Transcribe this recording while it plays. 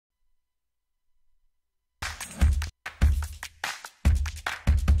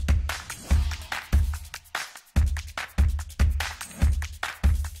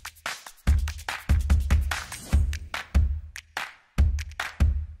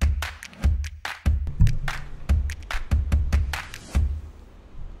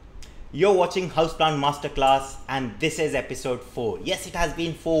You're watching Houseplant Masterclass and this is episode 4. Yes, it has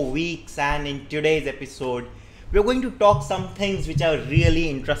been 4 weeks, and in today's episode, we're going to talk some things which are really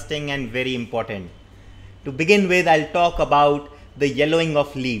interesting and very important. To begin with, I'll talk about the yellowing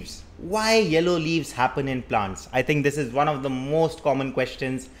of leaves. Why yellow leaves happen in plants? I think this is one of the most common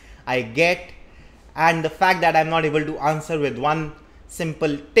questions I get, and the fact that I'm not able to answer with one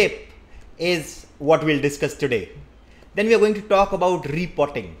simple tip is what we'll discuss today. Then we are going to talk about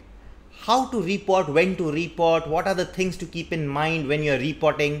repotting. How to repot, when to repot, what are the things to keep in mind when you're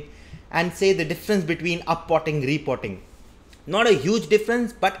repotting, and say the difference between uppotting, repotting. Not a huge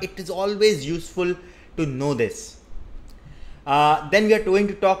difference, but it is always useful to know this. Then we are going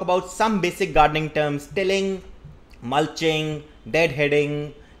to talk about some basic gardening terms: tilling, mulching,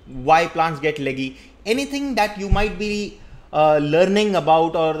 deadheading, why plants get leggy, anything that you might be learning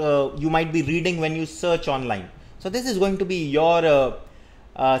about or you might be reading when you search online. So this is going to be your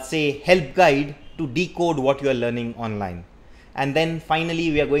say help guide to decode what you are learning online. And then finally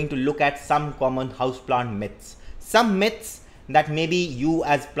we are going to look at some common houseplant myths. Some myths that maybe you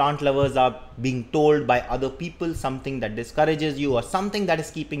as plant lovers are being told by other people, something that discourages you or something that is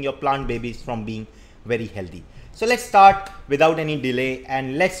keeping your plant babies from being very healthy. So let's start without any delay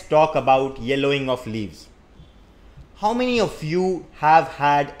and let's talk about yellowing of leaves. How many of you have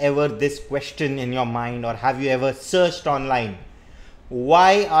had ever this question in your mind, or have you ever searched online?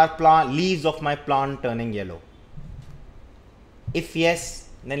 Why are leaves of my plant turning yellow? If yes,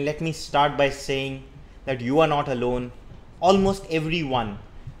 then let me start by saying that you are not alone. Almost everyone,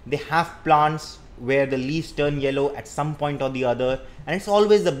 they have plants where the leaves turn yellow at some point or the other, and it's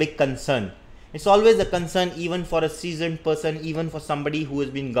always a big concern. It's always a concern even for a seasoned person, even for somebody who has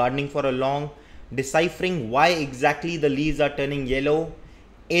been gardening for a long. Deciphering why exactly the leaves are turning yellow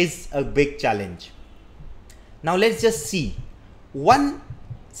is a big challenge. Now let's just see. One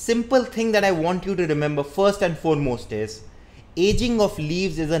simple thing that I want you to remember first and foremost is aging of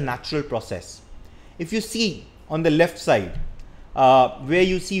leaves is a natural process. If you see on the left side where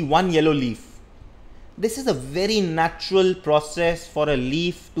you see one yellow leaf, this is a very natural process for a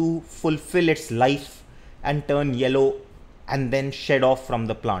leaf to fulfill its life and turn yellow and then shed off from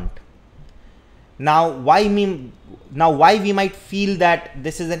the plant. Now why we might feel that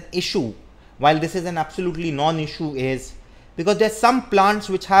this is an issue while this is an absolutely non-issue is because there's some plants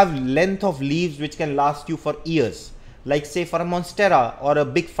which have length of leaves which can last you for years, like say for a monstera or a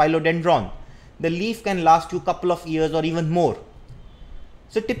big philodendron. The leaf can last you a couple of years or even more.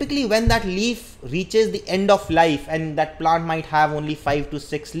 So typically when that leaf reaches the end of life and that plant might have only 5 to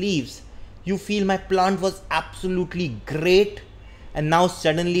 6 leaves, you feel my plant was absolutely great and now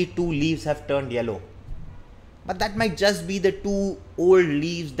suddenly 2 leaves have turned yellow. But that might just be the 2 old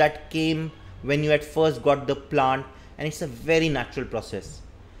leaves that came when you at first got the plant, and it's a very natural process.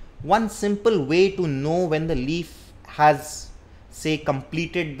 One simple way to know when the leaf has say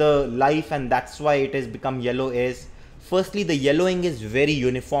completed the life and that's why it has become yellow is, firstly, the yellowing is very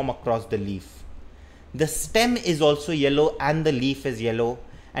uniform across the leaf. The stem is also yellow and the leaf is yellow,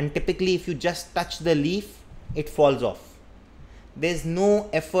 and typically if you just touch the leaf, it falls off. There's no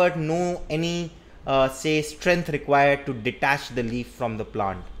effort, no any say strength required to detach the leaf from the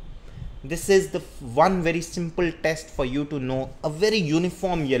plant. This is the one very simple test for you to know a very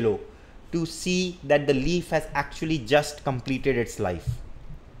uniform yellow, to see that the leaf has actually just completed its life.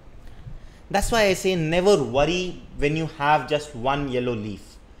 That's why I say never worry when you have just one yellow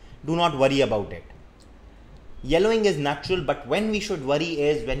leaf. Do not worry about it. Yellowing is natural, but when we should worry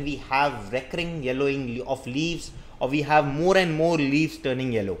is when we have recurring yellowing of leaves or we have more and more leaves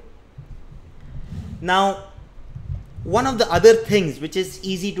turning yellow. Now, one of the other things which is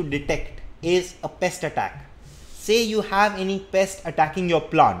easy to detect is a pest attack. Say you have any pest attacking your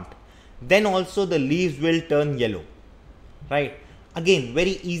plant, then also the leaves will turn yellow, right? Again,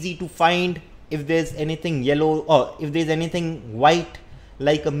 very easy to find if there's anything yellow or if there's anything white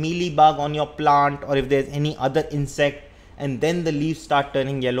like a mealybug on your plant, or if there's any other insect and then the leaves start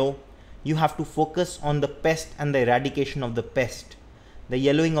turning yellow, you have to focus on the pest and the eradication of the pest. The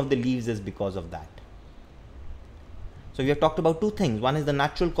yellowing of the leaves is because of that. So we have talked about 2 things. One is the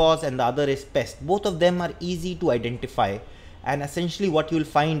natural cause and the other is pest. Both of them are easy to identify, and essentially what you will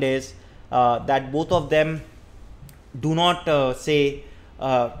find is that both of them do not go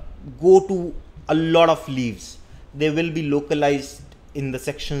to a lot of leaves. They will be localized in the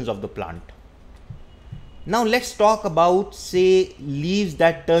sections of the plant. Now let's talk about say leaves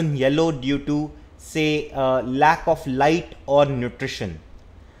that turn yellow due to say lack of light or nutrition.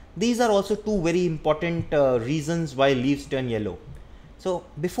 These are also 2 very important reasons why leaves turn yellow. So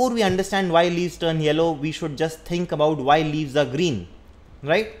before we understand why leaves turn yellow, we should just think about why leaves are green,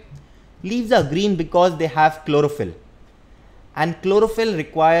 right? Leaves are green because they have chlorophyll, and chlorophyll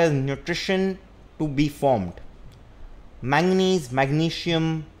requires nutrition to be formed. Manganese,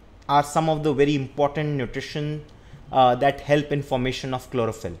 magnesium are some of the very important nutrition that help in formation of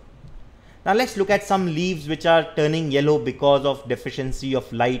chlorophyll. Now let's look at some leaves which are turning yellow because of deficiency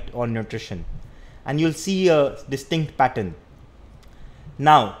of light or nutrition, and you'll see a distinct pattern.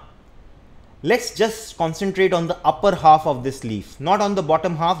 Now let's just concentrate on the upper half of this leaf, not on the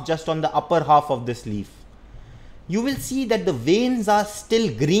bottom half, just on the upper half of this leaf. You will see that the veins are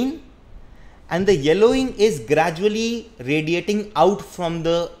still green and the yellowing is gradually radiating out from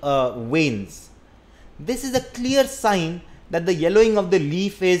the veins. This is a clear sign that the yellowing of the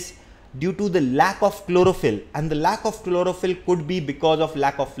leaf is due to the lack of chlorophyll, and the lack of chlorophyll could be because of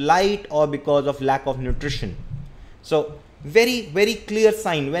lack of light or because of lack of nutrition. So very clear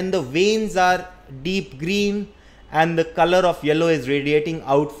sign when the veins are deep green and the color of yellow is radiating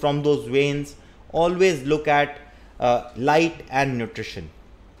out from those veins. Always look at light and nutrition.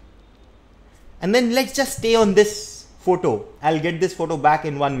 And then let's just stay on this photo. I'll get this photo back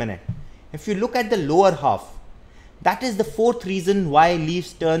in 1 minute. If you look at the lower half, that is the fourth reason why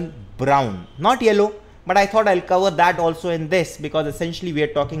leaves turn brown, not yellow, but I thought I'll cover that also in this because essentially we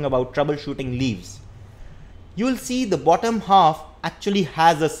are talking about troubleshooting leaves. You will see the bottom half actually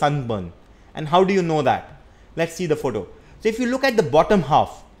has a sunburn. And how do you know that? Let's see the photo. So if you look at the bottom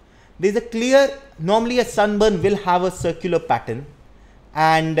half, there's a clear, normally a sunburn will have a circular pattern,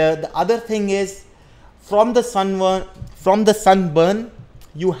 and the other thing is from the sunburn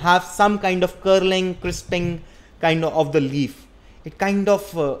you have some kind of curling, crisping kind of the leaf. It kind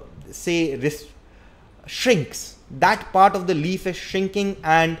of shrinks. That part of the leaf is shrinking,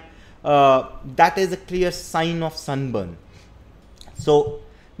 and that is a clear sign of sunburn. So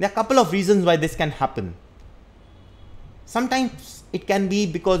there are a couple of reasons why this can happen. Sometimes it can be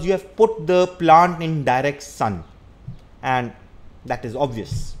because you have put the plant in direct sun, and that is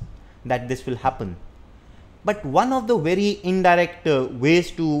obvious that this will happen. But one of the very indirect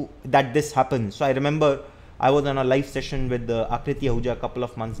ways that this happens. So I remember I was on a live session with Akriti Ahuja a couple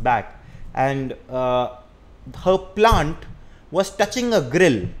of months back, and her plant was touching a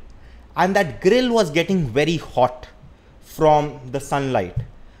grill, and that grill was getting very hot from the sunlight.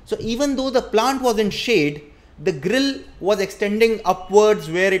 So even though the plant was in shade, the grill was extending upwards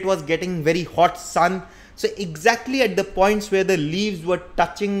where it was getting very hot sun. So exactly at the points where the leaves were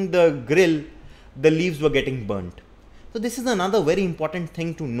touching the grill, the leaves were getting burnt. So this is another very important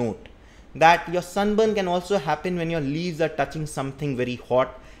thing to note, that your sunburn can also happen when your leaves are touching something very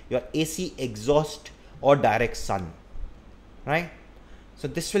hot, your AC exhaust or direct sun, right? So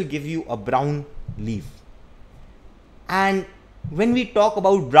this will give you a brown leaf. And when we talk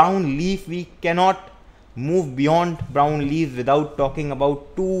about brown leaf, we cannot move beyond brown leaves without talking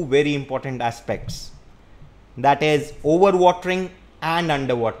about two very important aspects. That is overwatering and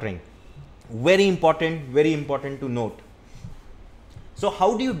underwatering. Very important to note. So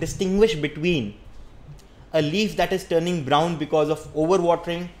how do you distinguish between a leaf that is turning brown because of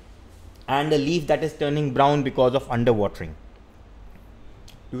overwatering and a leaf that is turning brown because of underwatering?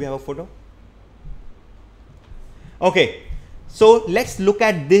 Do we have a photo? Okay, so let's look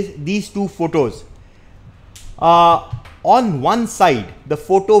at these two photos. On one side, the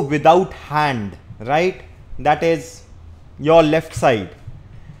photo without hand, right? That is your left side.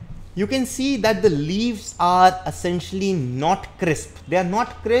 You can see that the leaves are essentially not crisp. They are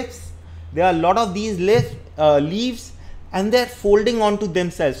not crisp. There are a lot of these leaves and they're folding onto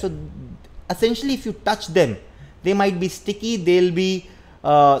themselves. So essentially if you touch them, they might be sticky, they'll be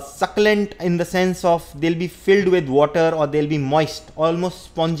succulent in the sense of they'll be filled with water, or they'll be moist, almost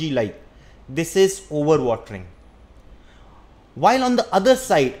spongy like. This is overwatering. While on the other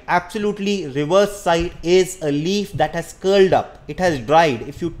side, absolutely reverse side, is a leaf that has curled up. It has dried.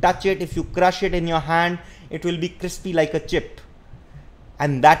 If you touch it, if you crush it in your hand, it will be crispy like a chip.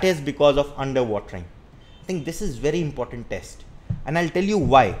 And that is because of underwatering. I think this is very important test. And I'll tell you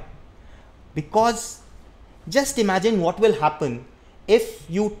why. Because just imagine what will happen if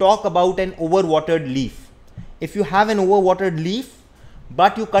you talk about an overwatered leaf. If you have an overwatered leaf,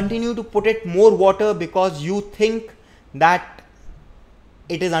 but you continue to put it more water because you think that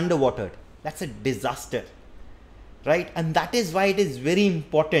it is underwatered, that's a disaster, right? And that is why it is very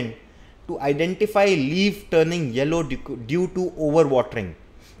important to identify leaf turning yellow due to overwatering,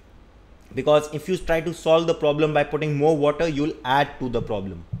 because if you try to solve the problem by putting more water, you'll add to the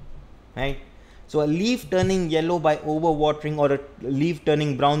problem, right? So a leaf turning yellow by overwatering, or a leaf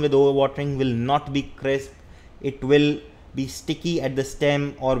turning brown with overwatering, will not be crisp. It will be sticky at the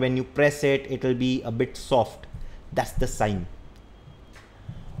stem, or when you press it, it will be a bit soft. That's the sign.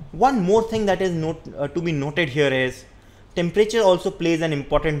 One more thing that is to be noted here is temperature also plays an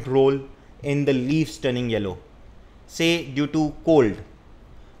important role in the leaves turning yellow, say due to cold.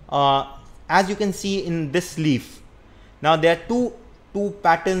 As you can see in this leaf, now there are two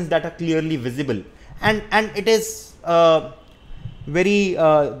patterns that are clearly visible, and it is very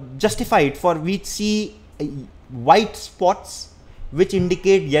justified, for we see white spots which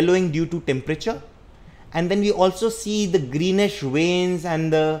indicate yellowing due to temperature, and then we also see the greenish veins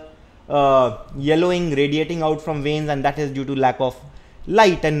and the yellowing radiating out from veins, and that is due to lack of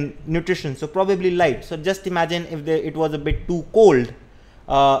light and nutrition, so probably light. So just imagine if it was a bit too cold,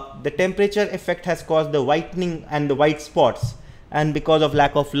 the temperature effect has caused the whitening and the white spots, and because of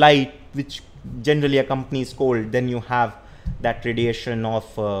lack of light, which generally accompanies cold, then you have that radiation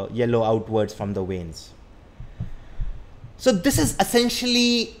of yellow outwards from the veins. So this is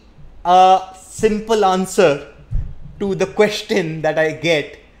essentially a simple answer to the question that I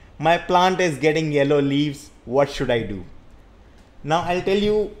get: my plant is getting yellow leaves, what should I do? Now I'll tell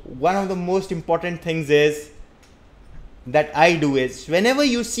you, one of the most important things is that I do is, whenever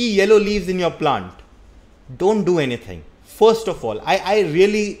you see yellow leaves in your plant, don't do anything. First of all, I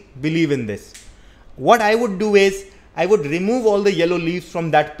really believe in this. What I would do is, I would remove all the yellow leaves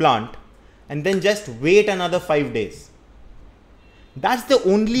from that plant and then just wait another 5 days. That's the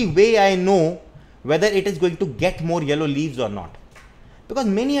only way I know whether it is going to get more yellow leaves or not. Because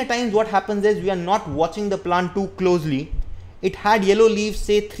many a times what happens is, we are not watching the plant too closely. It had yellow leaves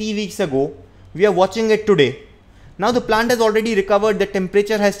say 3 weeks ago. We are watching it today. Now the plant has already recovered, the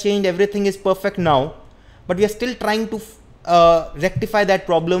temperature has changed, everything is perfect now. But we are still trying to rectify that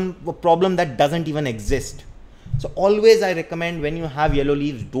problem, a problem that doesn't even exist. So always I recommend, when you have yellow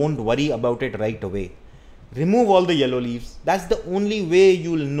leaves, don't worry about it right away. Remove all the yellow leaves. That's the only way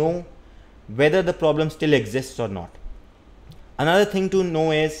you will know whether the problem still exists or not. Another thing to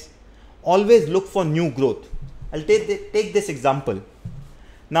know is, always look for new growth. I'll take this example.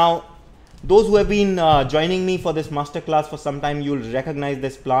 Now, those who have been joining me for this masterclass for some time, you'll recognize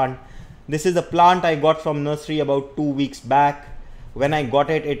this plant. This is a plant I got from nursery about 2 weeks back. When I got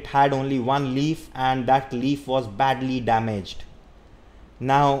it, it had only one leaf, and that leaf was badly damaged.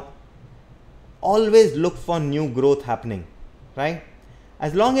 Now, always look for new growth happening, right?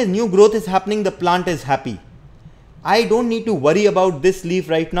 As long as new growth is happening, the plant is happy. I don't need to worry about this leaf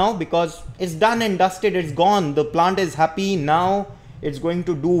right now, because it's done and dusted, it's gone. The plant is happy now, it's going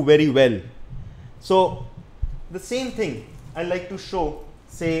to do very well. So the same thing I like to show,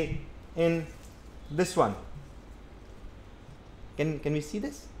 say, in this one. Can we see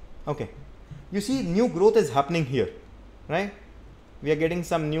this? Okay. You see, new growth is happening here, right? We are getting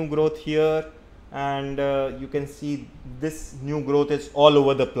some new growth here, and you can see this new growth is all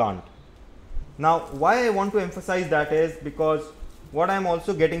over the plant. Now, why I want to emphasize that is because what I am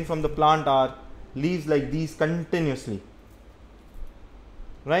also getting from the plant are leaves like these continuously,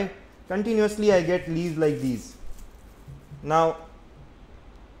 right? Continuously I get leaves like these. Now,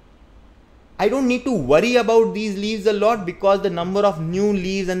 I don't need to worry about these leaves a lot, because the number of new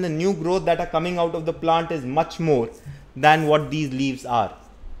leaves and the new growth that are coming out of the plant is much more than what these leaves are.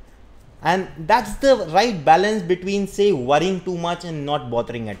 And that's the right balance between, say, worrying too much and not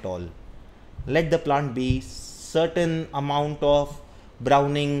bothering at all. Let the plant be. Certain amount of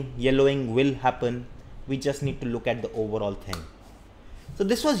browning, yellowing will happen. We just need to look at the overall thing. So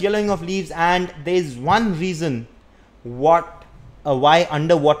this was yellowing of leaves, and there is one reason why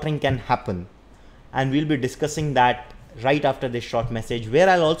underwatering can happen, and we'll be discussing that right after this short message, where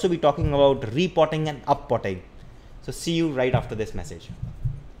I'll also be talking about repotting and uppotting. So see you right after this message.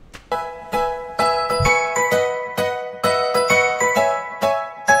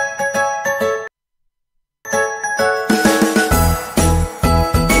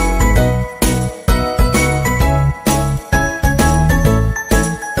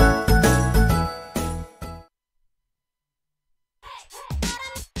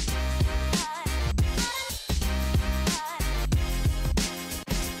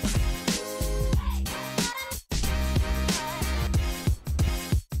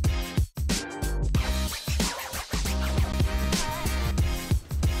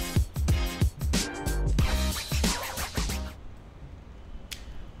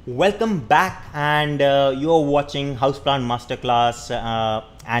 Welcome back, and you are watching Houseplant Masterclass,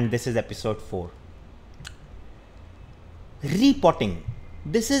 and this is episode 4. Repotting.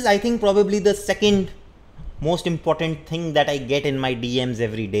 This is, I think, probably the second most important thing that I get in my DMs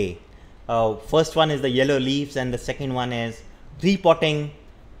every day. First one is the yellow leaves, and the second one is repotting,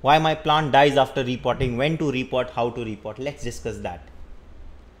 why my plant dies after repotting, when to repot, how to repot. Let's discuss that.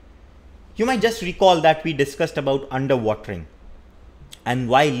 You might just recall that we discussed about underwatering. and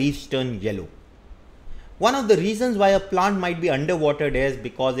why leaves turn yellow. One of the reasons why a plant might be underwatered is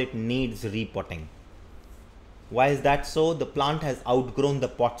because it needs repotting. Why is that so? The plant has outgrown the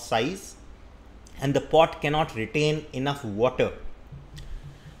pot size and the pot cannot retain enough water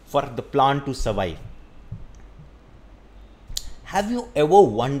for the plant to survive. Have you ever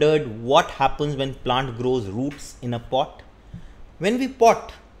wondered what happens when plant grows roots in a pot? When we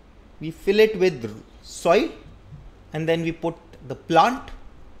pot, we fill it with soil and then we put the plant.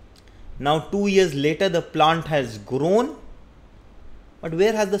 Now 2 years later the plant has grown, but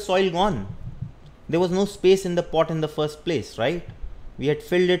where has the soil gone? There was no space in the pot in the first place, right? We had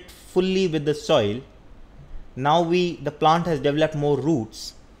filled it fully with the soil. Now the plant has developed more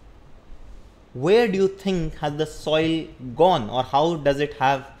roots. Where do you think has the soil gone, or how does it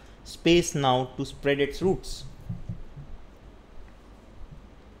have space now to spread its roots?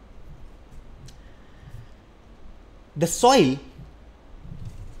 The soil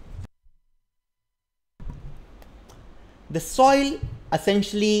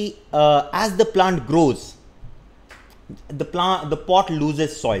essentially, as the plant grows, the pot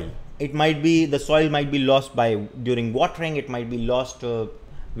loses soil. It might be, the soil might be lost during watering, it might be lost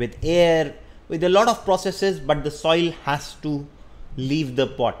with air, with a lot of processes, but the soil has to leave the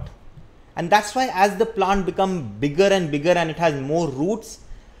pot. And that's why as the plant becomes bigger and bigger and it has more roots,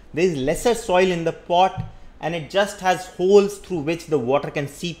 there is lesser soil in the pot and it just has holes through which the water can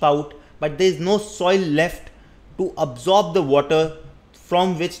seep out, but there is no soil left to absorb the water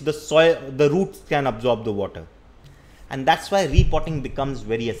from which the roots can absorb the water. And that's why repotting becomes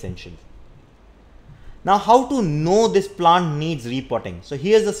very essential. Now, how to know this plant needs repotting? So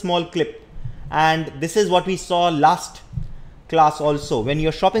here's a small clip, and this is what we saw last class also. When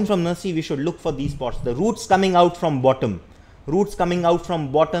you're shopping from nursery, we should look for these pots. The roots coming out from bottom. Roots coming out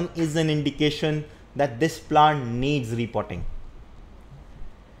from bottom is an indication that this plant needs repotting.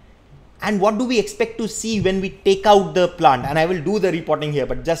 And what do we expect to see when we take out the plant? And I will do the repotting here,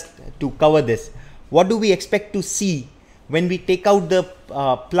 but just to cover this, what do we expect to see when we take out the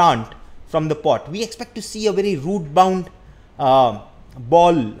plant from the pot? We expect to see a very root bound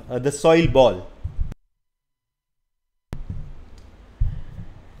ball, the soil ball,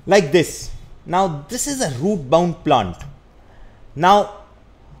 like this. Now this is a root bound plant. Now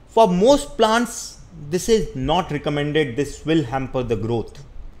for most plants this is not recommended. This will hamper the growth.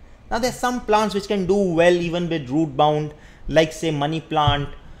 Now there are some plants which can do well even with root bound, like say money plant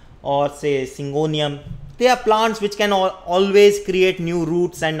or say syngonium. They are plants which can always create new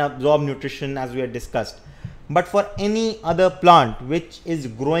roots and absorb nutrition, as we had discussed. But for any other plant which is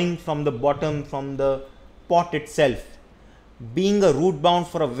growing from the bottom, from the pot itself, being a root bound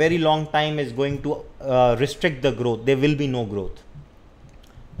for a very long time is going to restrict the growth. There will be no growth.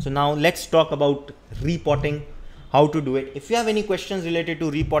 So now let's talk about repotting, how to do it. If you have any questions related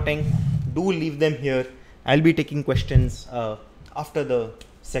to repotting, do leave them here. I'll be taking questions after the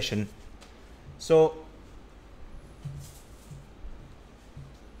session. So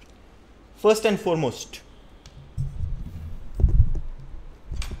first and foremost,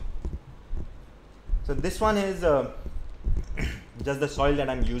 so this one is just the soil that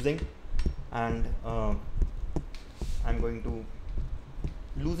I'm using, and I'm going to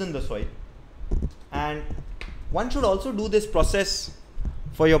loosen the soil. And one should also do this process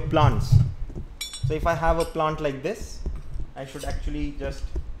for your plants. So if I have a plant like this, I should actually just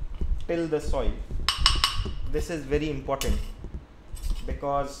till the soil. This is very important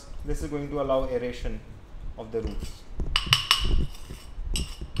because this is going to allow aeration of the roots.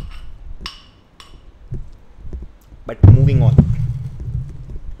 But moving on.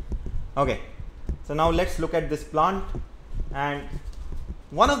 Okay, so now let's look at this plant, and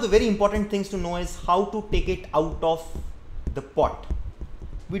one of the very important things to know is how to take it out of the pot.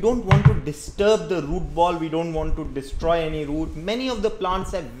 We don't want to disturb the root ball, we don't want to destroy any root. Many of the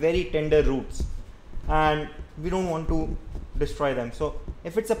plants have very tender roots and we don't want to destroy them. So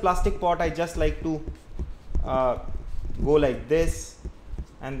if it's a plastic pot, I just like to go like this,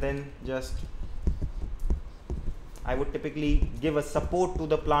 and then just I would typically give a support to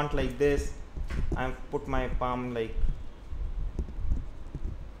the plant like this. I put my palm like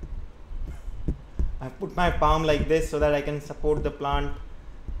this so that I can support the plant.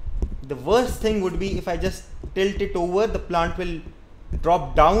 The worst thing would be if I just tilt it over, the plant will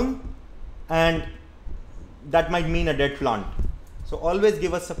drop down and that might mean a dead plant. So always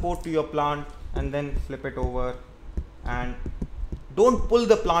give a support to your plant and then flip it over, and don't pull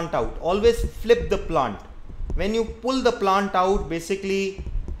the plant out, always flip the plant. When you pull the plant out, basically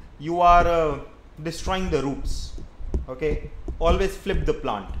you are destroying the roots. Okay, always flip the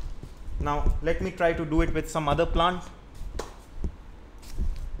plant. Now let me try to do it with some other plant.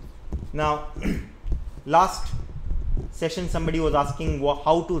 Now, last session somebody was asking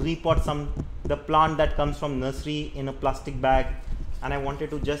how to repot the plant that comes from nursery in a plastic bag, and I wanted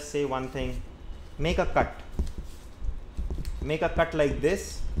to just say one thing: make a cut like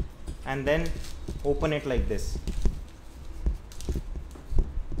this and then open it like this.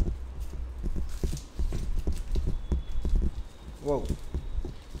 Whoa.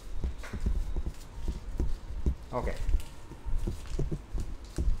 Okay.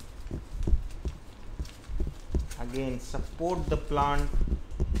 Again, support the plant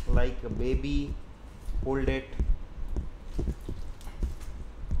like a baby. Hold it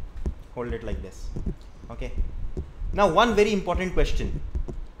like this. Okay. Now, one very important question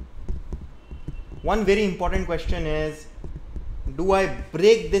is, do I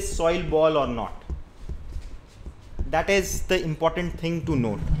break this soil ball or not? That is the important thing to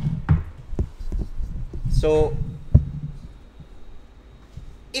note. So,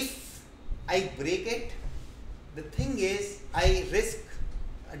 if I break it, the thing is I risk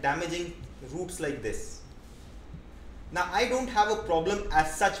damaging roots like this. Now, I don't have a problem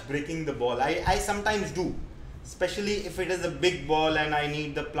as such breaking the ball. I sometimes do, especially if it is a big ball and I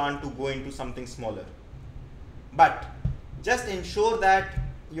need the plant to go into something smaller. But just ensure that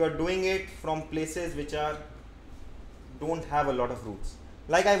you are doing it from places which don't have a lot of roots.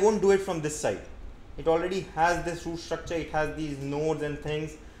 Like, I won't do it from this side. It already has this root structure, it has these nodes and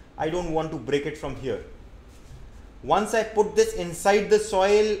things. I don't want to break it from here. Once I put this inside the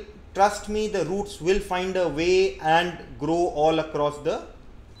soil, trust me, the roots will find a way and grow all across the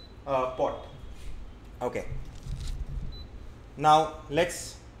pot. Okay. Now,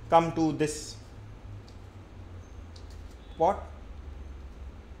 let's come to this pot.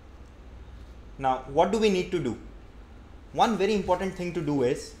 Now, what do we need to do? One very important thing to do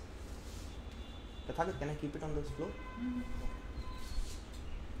is, Tathagat, can I keep it on this floor?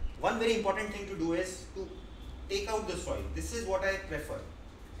 One very important thing to do is to take out the soil. This is what I prefer,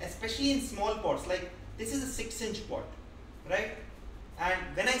 especially in small pots. Like, this is a 6-inch pot, right? And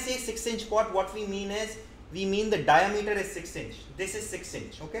when I say 6-inch pot, what we mean is, we mean the diameter is 6 inch. This is 6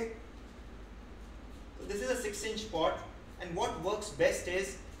 inch, okay? So this is a 6-inch pot, and what works best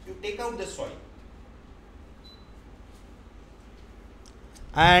is you take out the soil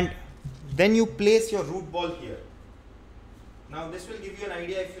and then you place your root ball here. Now, this will give you an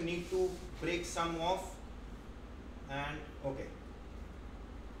idea if you need to break some off. And okay,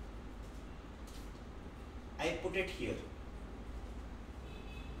 I put it here.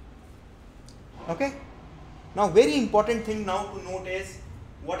 Okay. Now, very important thing now to note is,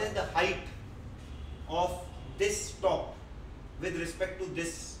 what is the height of this top with respect to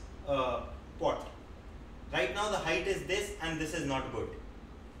this pot. Right now the height is this, and this is not good.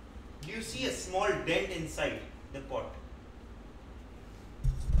 Do you see a small dent inside the pot?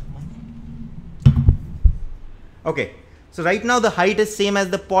 Okay, so right now the height is same as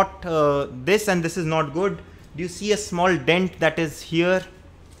the pot, this and this is not good. Do you see a small dent that is here?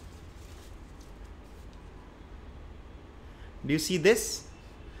 Do you see this?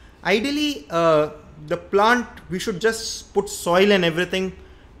 Ideally, the plant, we should just put soil and everything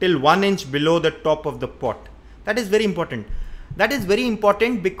till 1 inch below the top of the pot. That is very important. That is very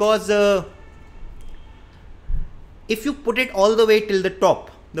important because if you put it all the way till the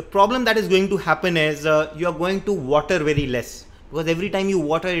top, the problem that is going to happen is you are going to water very less, because every time you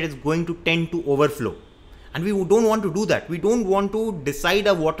water it is going to tend to overflow, and we don't want to do that. We don't want to decide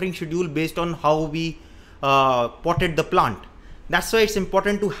a watering schedule based on how we potted the plant. That's why it's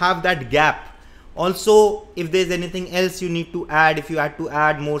important to have that gap. Also, if there's anything else you need to add, if you had to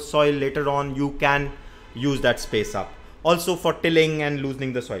add more soil later on, you can use that space up. Also for tilling and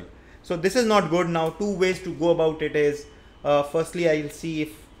loosening the soil. So this is not good. Now, two ways to go about it is, firstly, I'll see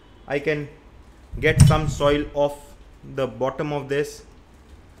if I can get some soil off the bottom of this.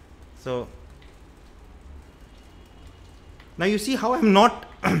 So now you see how I'm not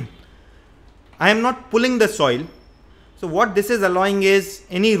I am not pulling the soil. So what this is allowing is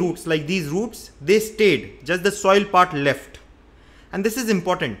any roots, like these roots, they stayed, just the soil part left. And this is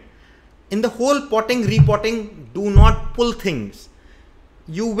important. In the whole potting, repotting, do not pull things.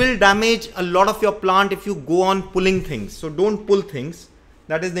 You will damage a lot of your plant if you go on pulling things. So don't pull things.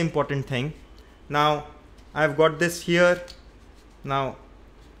 That is the important thing. Now I've got this here. Now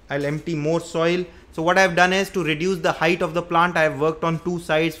I'll empty more soil. So what I've done is, to reduce the height of the plant, I've worked on two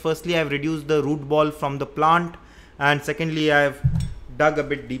sides. Firstly, I've reduced the root ball from the plant. And secondly, I've dug a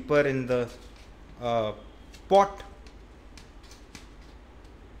bit deeper in the pot.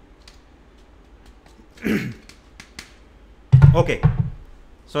 Okay,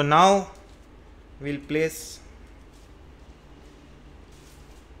 so now we'll place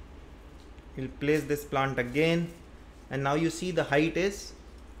We'll place this plant again, and now you see the height is,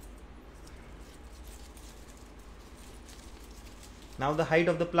 now the height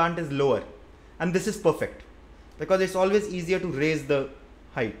of the plant is lower, and this is perfect because it's always easier to raise the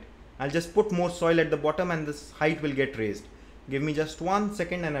height. I'll just put more soil at the bottom and this height will get raised. Give me just 1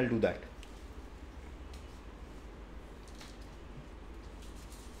 second and I'll do that.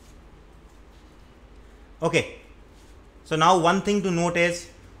 Okay, so now one thing to note is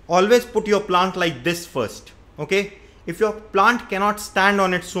always put your plant like this first. Okay, if your plant cannot stand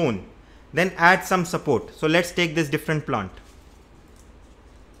on its own, then add some support. So let's take this different plant.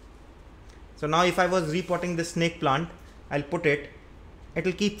 So now if I was repotting this snake plant, I'll put it, it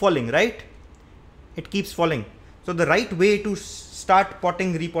will keep falling, right? It keeps falling. So the right way to start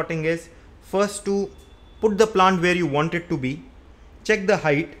repotting is first to put the plant where you want it to be. Check the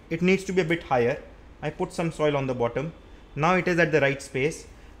height, it needs to be a bit higher. I put some soil on the bottom. Now it is at the right space.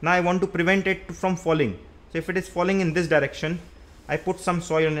 Now I want to prevent it from falling. So if it is falling in this direction, I put some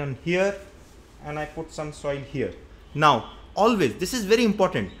soil on here and I put some soil here. Now always, this is very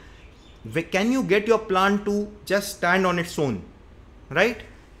important. Can you get your plant to just stand on its own, right?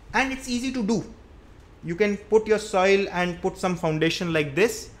 And it's easy to do. You can put your soil and put some foundation like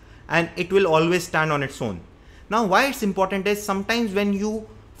this and it will always stand on its own. Now why it's important is sometimes when you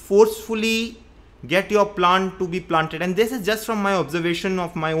forcefully get your plant to be planted, and this is just from my observation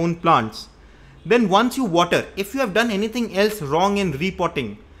of my own plants, then once you water, if you have done anything else wrong in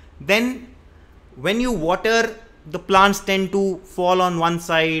repotting, then when you water, the plants tend to fall on one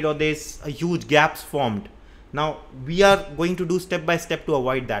side or there's a huge gaps formed. Now we are going to do step by step to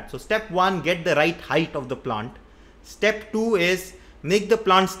avoid that. So step 1, get the right height of the plant. Step 2 is make the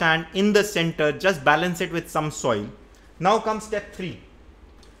plant stand in the center, just balance it with some soil. Now comes step 3.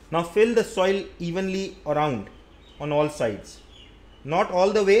 Now fill the soil evenly around on all sides. Not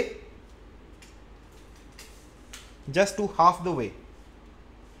all the way, just to half the way.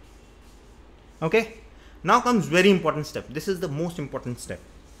 Okay. Now comes very important step. This is the most important step.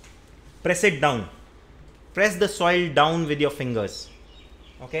 Press it down. Press the soil down with your fingers.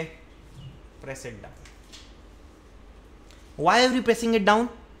 Okay. Press it down. Why are we pressing it down?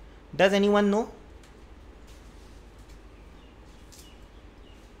 Does anyone know?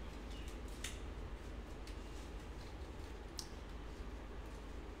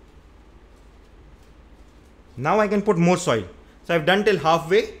 Now I can put more soil. So I've done till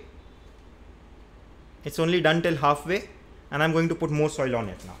halfway. It's only done till halfway and I'm going to put more soil on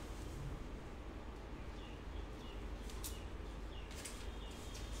it now.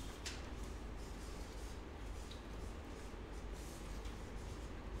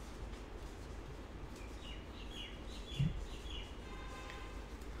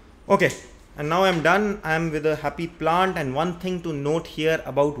 Okay, and now I'm done. I'm with a happy plant, and one thing to note here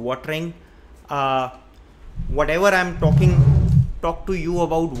about watering, whatever I'm talk to you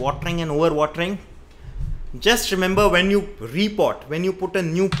about watering and over watering, just remember when you repot, when you put a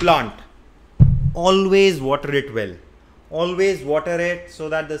new plant, always water it well. Always water it so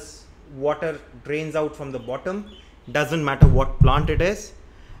that this water drains out from the bottom. Doesn't matter what plant it is.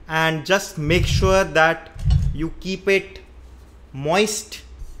 And just make sure that you keep it moist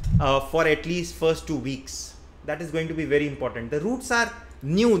for at least first 2 weeks. That is going to be very important. The roots are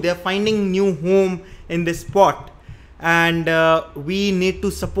new. They're finding new home in this pot. And we need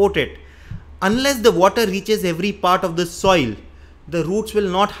to support it. Unless the water reaches every part of the soil, the roots will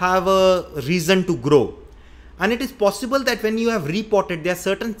not have a reason to grow. And it is possible that when you have repotted, there are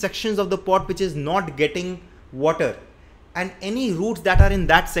certain sections of the pot which is not getting water. And any roots that are in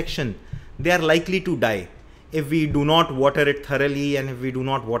that section, they are likely to die if we do not water it thoroughly and if we do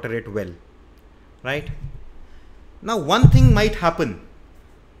not water it well. Right? Now, one thing might happen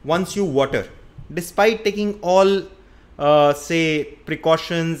once you water. Despite taking all say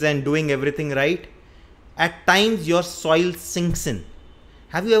precautions and doing everything right, at times your soil sinks in.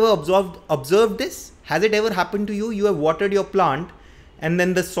 Have you ever observed this? Has it ever happened to you? You have watered your plant and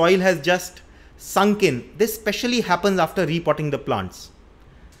then the soil has just sunk in. This especially happens after repotting the plants.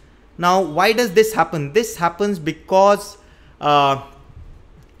 Now why does this happen? This happens because there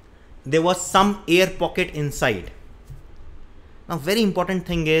was some air pocket inside. Now very important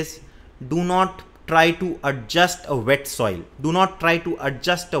thing is, do not try to adjust a wet soil. Do not try to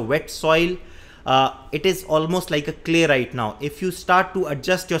adjust a wet soil. It is almost like a clay right now. If you start to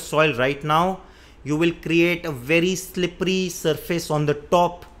adjust your soil right now, you will create a very slippery surface on the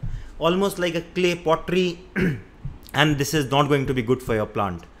top, almost like a clay pottery, and this is not going to be good for your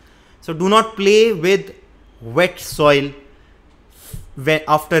plant. So do not play with wet soil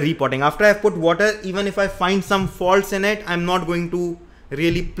after repotting. After I put water, even if I find some faults in it, I'm not going to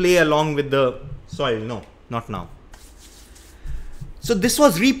really play along with the soil. No, not now. So this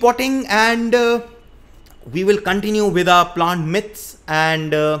was repotting, and we will continue with our plant myths.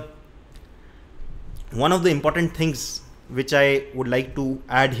 And one of the important things which I would like to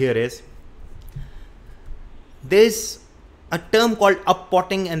add here is there's a term called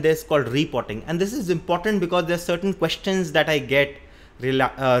uppotting and there's called repotting, and this is important because there are certain questions that I get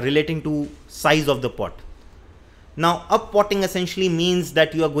relating to size of the pot. Now, uppotting essentially means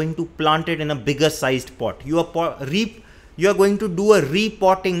that you are going to plant it in a bigger sized pot. You are going to do a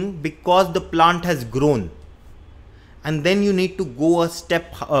repotting because the plant has grown, and then you need to go a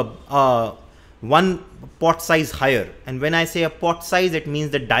step one pot size higher. And when I say a pot size, it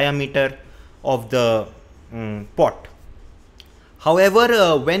means the diameter of the pot.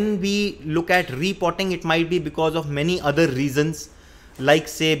 However, when we look at repotting, it might be because of many other reasons, like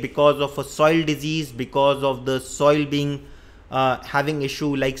say because of a soil disease, because of the soil being having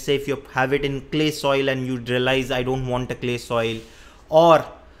issue, like say if you have it in clay soil and you realize I don't want a clay soil, or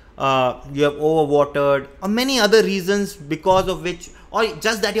you have overwatered, or many other reasons because of which, or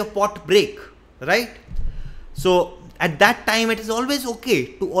just that your pot break, right? So at that time it is always okay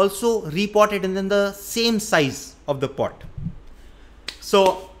to also repot it in the same size of the pot.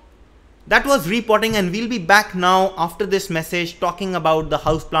 So that was repotting, and we'll be back now after this message talking about the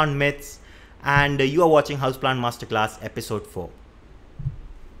houseplant myths, and you are watching Houseplant Masterclass episode 4.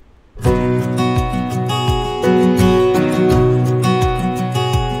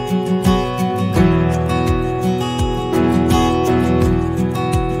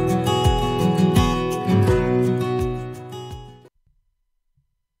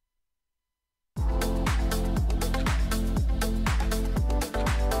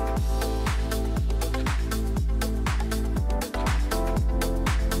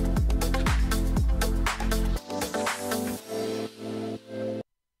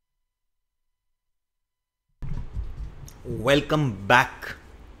 Welcome back.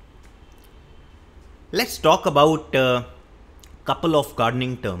 Let's talk about a couple of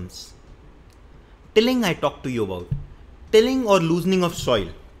gardening terms. Tilling, I talked to you about. Tilling or loosening of soil.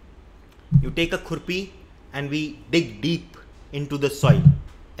 You take a khurpi and we dig deep into the soil.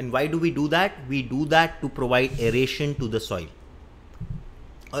 And why do we do that? We do that to provide aeration to the soil,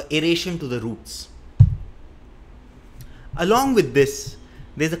 or aeration to the roots. Along with this,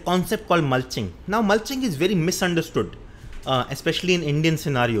 there's a concept called mulching. Now, mulching is very misunderstood, especially in Indian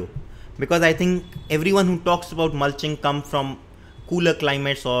scenario, because I think everyone who talks about mulching come from cooler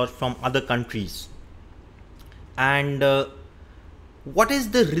climates or from other countries. And what is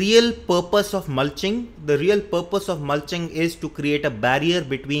the real purpose of mulching? The real purpose of mulching is to create a barrier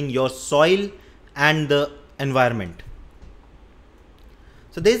between your soil and the environment.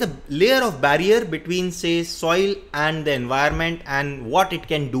 So there is a layer of barrier between, say, soil and the environment, and what it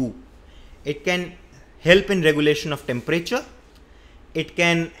can do. It can help in regulation of temperature. It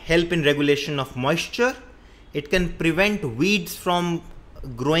can help in regulation of moisture. It can prevent weeds from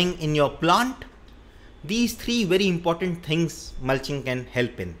growing in your plant. These three very important things mulching can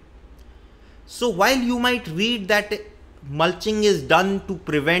help in. So while you might read that mulching is done to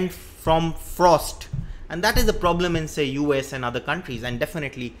prevent from frost, and that is a problem in, say, US and other countries, and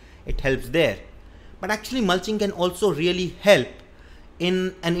definitely it helps there. But actually mulching can also really help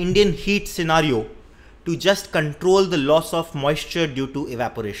in an Indian heat scenario to just control the loss of moisture due to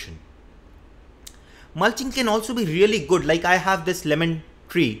evaporation. Mulching can also be really good. Like I have this lemon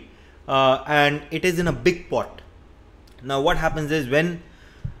tree and it is in a big pot. Now what happens is, when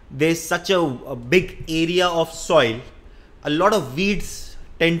there's such a big area of soil, a lot of weeds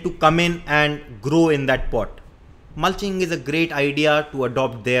tend to come in and grow in that pot. Mulching is a great idea to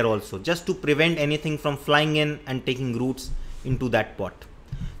adopt there also, just to prevent anything from flying in and taking roots into that pot.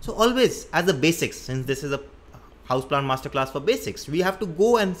 So always, as a basics, since this is a Houseplant Masterclass for basics, we have to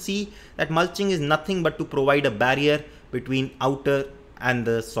go and see that mulching is nothing but to provide a barrier between outer and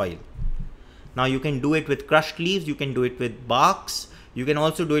the soil. Now you can do it with crushed leaves, you can do it with barks, you can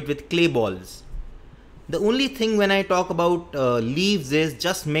also do it with clay balls. The only thing when I talk about leaves is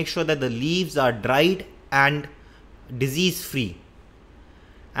just make sure that the leaves are dried and disease free.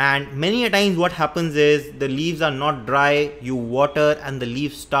 And many a times what happens is the leaves are not dry, you water and the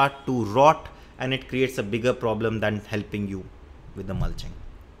leaves start to rot, and it creates a bigger problem than helping you with the mulching.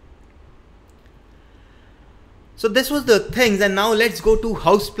 So this was the things, and now let's go to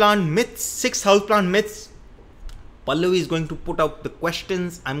houseplant myths, 6 houseplant myths. Pallavi is going to put out the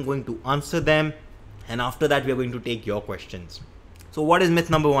questions, I'm going to answer them, and after that we are going to take your questions. So what is myth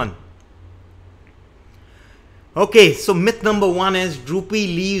number 1? Okay, so myth number 1 is droopy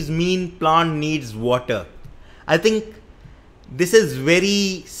leaves mean plant needs water. I think This is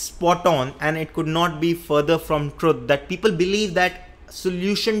very spot on, and it could not be further from truth, that people believe that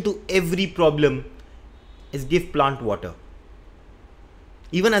solution to every problem is give plant water.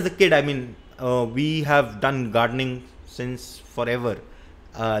 Even as a kid, I mean, we have done gardening since forever,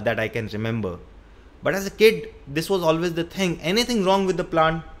 that I can remember. But as a kid, this was always the thing. Anything wrong with the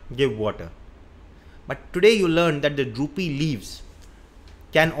plant, give water. But today you learn that the droopy leaves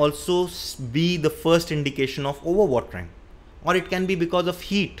can also be the first indication of overwatering, or it can be because of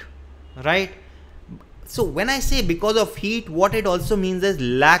heat, right? So when I say because of heat, what it also means is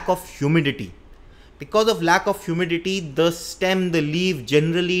lack of humidity. Because of lack of humidity, the stem, the leaf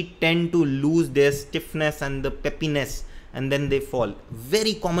generally tend to lose their stiffness and the peppiness, and then they fall.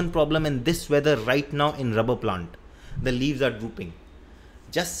 Very common problem in this weather right now in rubber plant. The leaves are drooping.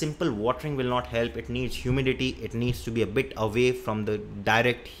 Just simple watering will not help. It needs humidity. It needs to be a bit away from the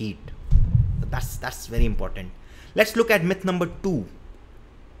direct heat. That's very important. Let's look at myth number 2.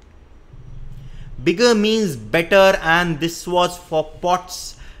 Bigger means better, and this was for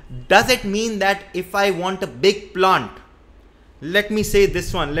pots. Does it mean that if I want a big plant, let me say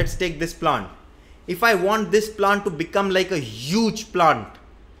this one, let's take this plant. If I want this plant to become like a huge plant,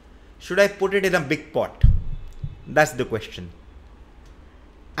 should I put it in a big pot? That's the question.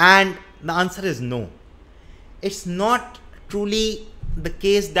 And the answer is no. It's not truly the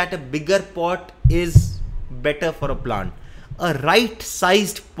case that a bigger pot is better for a plant. A right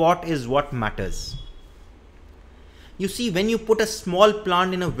sized pot is what matters. You see, when you put a small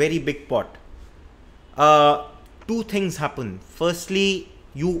plant in a very big pot, two things happen. Firstly,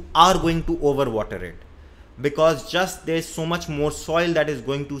 you are going to overwater it, because just there's so much more soil that is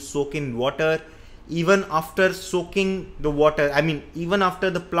going to soak in water. Even after soaking the water, I mean, even after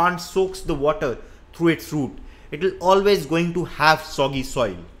the plant soaks the water through its root, it will always going to have soggy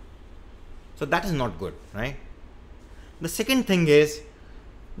soil. So that is not good, right? The second thing is,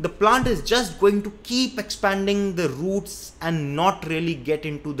 the plant is just going to keep expanding the roots and not really get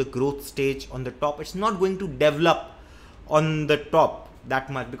into the growth stage on the top. It's not going to develop on the top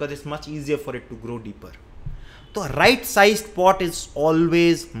that much, because it's much easier for it to grow deeper. So a right sized pot is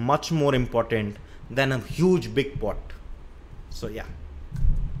always much more important than a huge big pot. So yeah.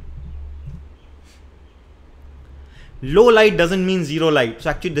 Low light doesn't mean zero light. So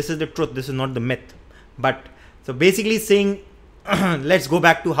actually this is the truth. This is not the myth. But so basically saying, let's go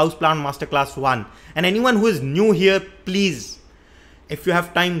back to Houseplant Masterclass 1. And anyone who is new here, please, if you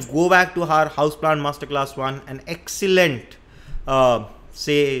have time, go back to our Houseplant Masterclass 1. An excellent,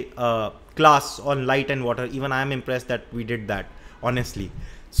 class on light and water. Even I am impressed that we did that, honestly.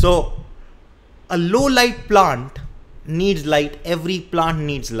 So a low light plant needs light. Every plant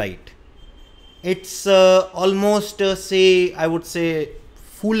needs light. It's almost I would say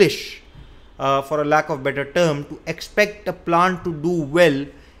foolish, for a lack of better term, to expect a plant to do well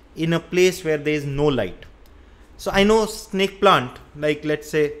in a place where there is no light. So I know snake plant, like let's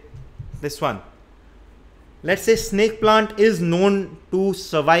say this one. Let's say snake plant is known to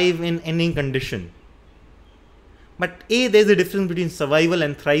survive in any condition. But there's a difference between survival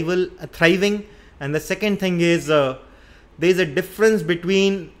and thriving. And the second thing is, there's a difference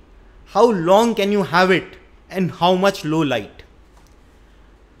between how long can you have it and how much low light.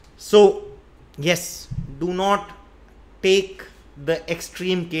 So yes, do not take the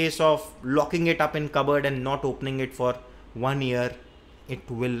extreme case of locking it up in cupboard and not opening it for 1 year. It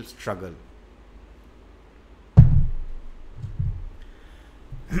will struggle.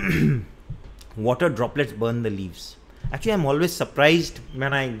 Water droplets burn the leaves. Actually, I'm always surprised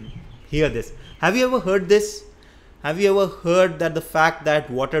when I hear this. Have you ever heard this? Have you ever heard that the fact that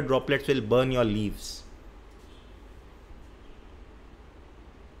water droplets will burn your leaves?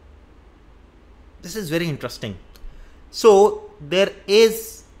 This is very interesting. So there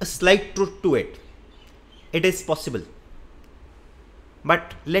is a slight truth to it. It is possible.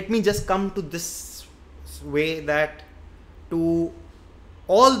 But let me just come to this way, that to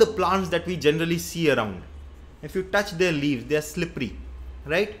all the plants that we generally see around, if you touch their leaves, they are slippery,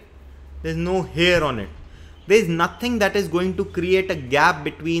 right? There's no hair on it. There is nothing that is going to create a gap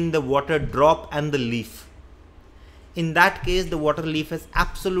between the water drop and the leaf. In that case, the water leaf is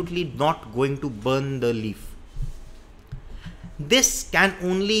absolutely not going to burn the leaf. This can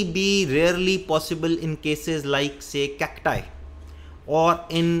only be rarely possible in cases like, say, cacti, or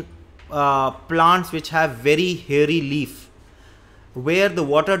in plants which have very hairy leaf, where the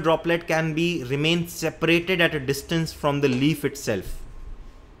water droplet can remain separated at a distance from the leaf itself,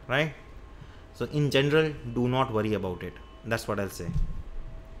 right? So in general, do not worry about it. That's what I'll say.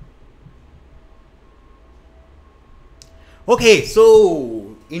 Okay,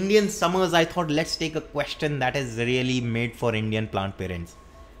 so Indian summers, I thought let's take a question that is really made for Indian plant parents.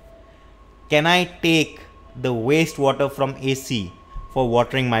 Can I take the wastewater from AC for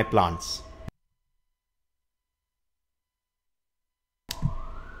watering my plants?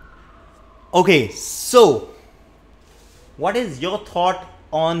 Okay, so what is your thought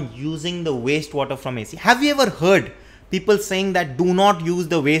on using the wastewater from AC? Have you ever heard people saying that do not use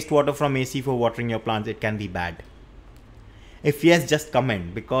the wastewater from AC for watering your plants, it can be bad? If yes, just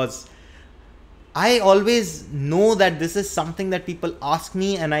comment, because I always know that this is something that people ask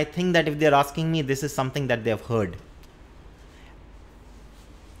me, and I think that if they're asking me, this is something that they've heard.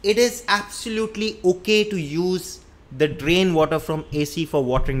 It is absolutely okay to use the drain water from AC for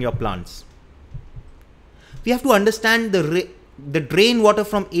watering your plants. We have to understand the drain water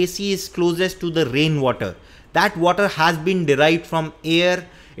from AC is closest to the rainwater. That water has been derived from air.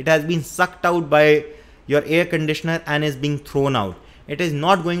 It has been sucked out by your air conditioner and is being thrown out. It is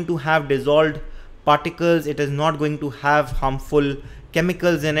not going to have dissolved particles. It is not going to have harmful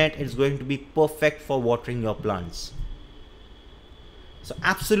chemicals in it. It's going to be perfect for watering your plants. So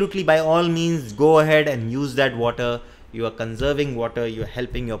absolutely, by all means, go ahead and use that water. You are conserving water. You are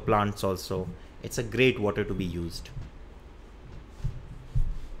helping your plants also. It's a great water to be used.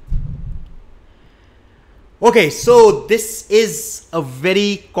 Okay, so this is a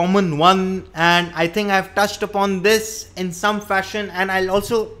very common one, and I think I've touched upon this in some fashion, and I'll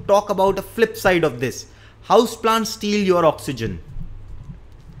also talk about a flip side of this. Houseplants steal your oxygen.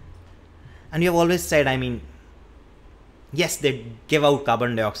 And you've always said, I mean, yes, they give out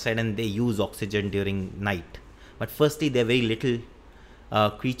carbon dioxide and they use oxygen during night. But firstly, they're very little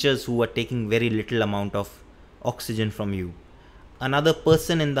creatures who are taking very little amount of oxygen from you. Another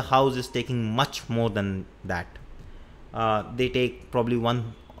person in the house is taking much more than that. They take probably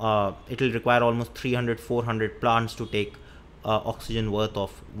it will require almost 300-400 plants to take oxygen worth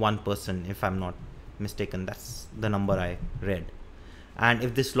of one person, if I'm not mistaken. That's the number I read. And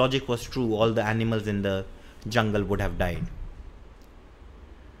if this logic was true, all the animals in the jungle would have died.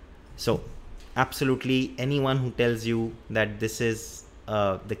 So absolutely, anyone who tells you that this is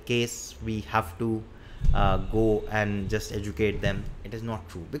the case, we have to go and just educate them. It is not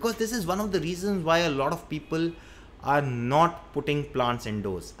true, because this is one of the reasons why a lot of people are not putting plants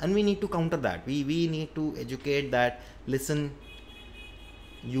indoors, and we need to counter that. We need to educate that, listen,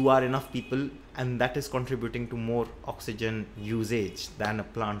 you are enough people, and that is contributing to more oxygen usage than a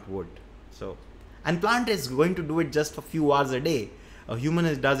plant would. So, and plant is going to do it just a few hours a day. A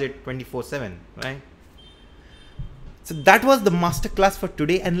human does it 24/7, right? So that was the masterclass for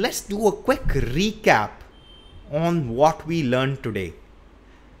today, and let's do a quick recap on what we learned today.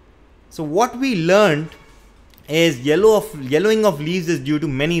 So what we learned is yellowing of leaves is due to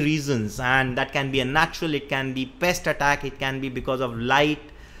many reasons, and that can be a natural, it can be pest attack, it can be because of light,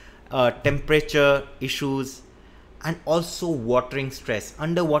 temperature issues, and also watering stress,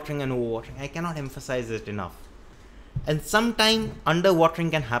 underwatering and overwatering. I cannot emphasize it enough. And sometimes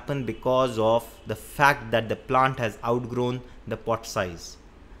underwatering can happen because of the fact that the plant has outgrown the pot size,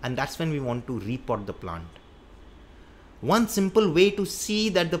 and that's when we want to repot the plant. One simple way to see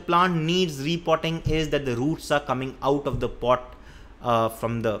that the plant needs repotting is that the roots are coming out of the pot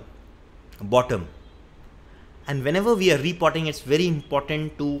from the bottom. And whenever we are repotting, it's very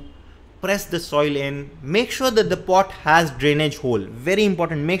important to press the soil in. Make sure that the pot has drainage hole. Very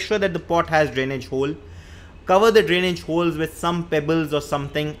important. Make sure that the pot has drainage hole. Cover the drainage holes with some pebbles or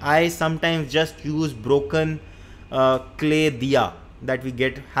something. I sometimes just use broken clay diya that we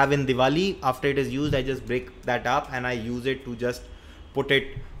have in Diwali. After it is used, I just break that up and I use it to just put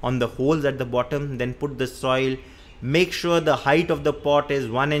it on the holes at the bottom. Then put the soil. Make sure the height of the pot is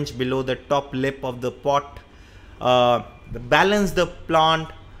 1 inch below the top lip of the pot. Balance the plant.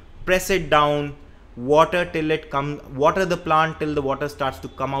 Press it down. Water the plant till the water starts to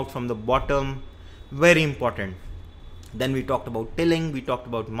come out from the bottom. Very important. Then we talked about tilling, we talked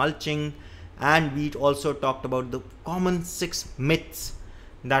about mulching, and we also talked about the common 6 myths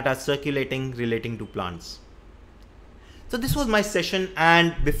that are circulating relating to plants. So this was my session,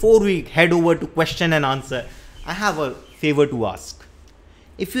 and before we head over to question and answer, I have a favor to ask.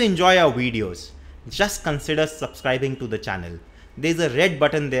 If you enjoy our videos, just consider subscribing to the channel. There's a red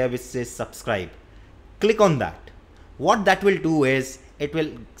button there which says subscribe. Click on that. What that will do is it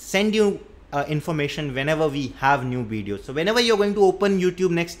will send you information whenever we have new videos. So whenever you're going to open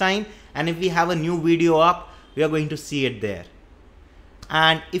YouTube next time, and if we have a new video up, we are going to see it there.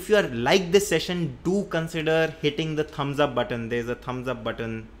 And if you are like this session, do consider hitting the thumbs up button. There's a thumbs up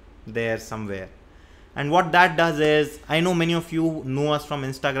button there somewhere. And what that does is, I know many of you know us from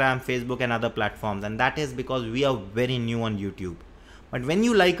Instagram, Facebook and other platforms, and that is because we are very new on YouTube. But when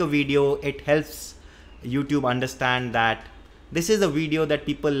you like a video, it helps YouTube understand that this is a video that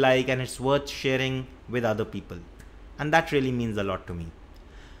people like and it's worth sharing with other people. And that really means a lot to me.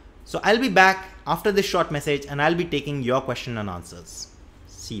 So I'll be back after this short message and I'll be taking your question and answers.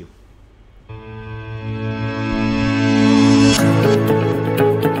 See you.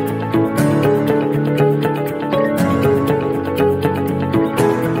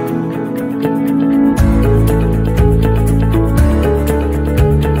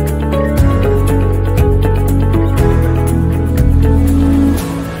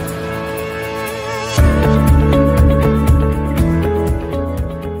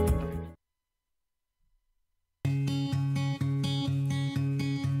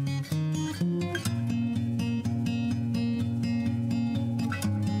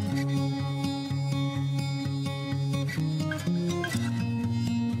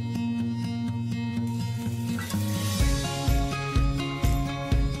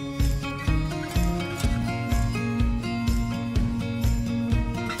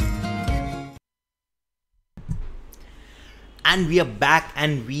 And we are back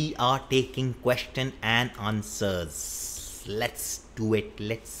and we are taking question and answers. Let's do it.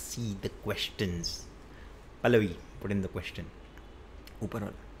 Let's see the questions. Pallavi, put in the question.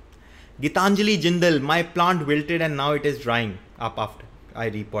 Upar. Gitanjali Jindal, my plant wilted and now it is drying up after I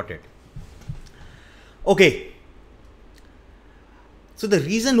repotted. Okay. So the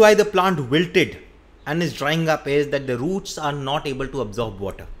reason why the plant wilted and is drying up is that the roots are not able to absorb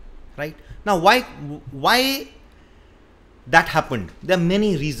water. Right? Now why that happened? There are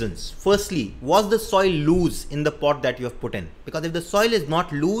many reasons. Firstly, was the soil loose in the pot that you have put in? Because if the soil is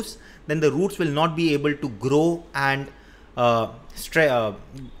not loose, then the roots will not be able to grow and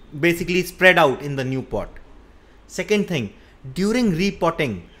basically spread out in the new pot. Second thing, during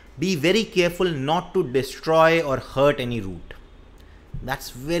repotting, be very careful not to destroy or hurt any root. That's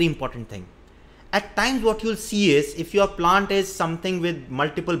very important thing. At times what you'll see is, if your plant is something with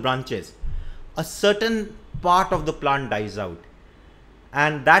multiple branches, a certain part of the plant dies out,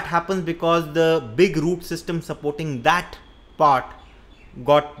 and that happens because the big root system supporting that part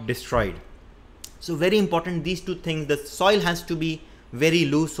got destroyed. So very important, these two things, the soil has to be very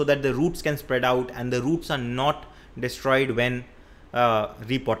loose so that the roots can spread out and the roots are not destroyed when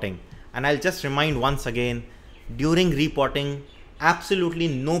repotting. And I'll just remind once again, during repotting, absolutely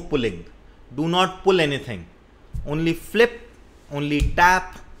no pulling. Do not pull anything, only flip, only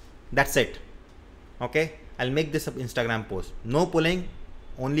tap, that's it. Okay, I'll make this an Instagram post. No pulling,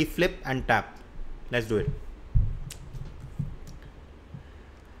 only flip and tap. Let's do it.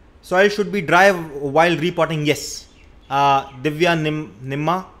 Soil should be dry while repotting. Yes. Divya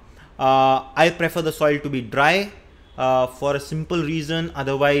Nimma, I prefer the soil to be dry for a simple reason.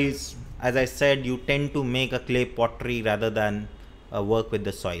 Otherwise, as I said, you tend to make a clay pottery rather than work with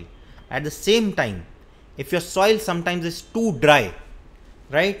the soil. At the same time, if your soil sometimes is too dry,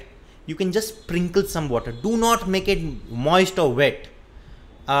 right? You can just sprinkle some water. Do not make it moist or wet.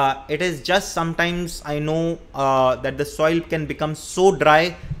 It is just sometimes I know that the soil can become so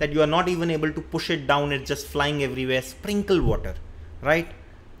dry that you are not even able to push it down. It's just flying everywhere. Sprinkle water, right?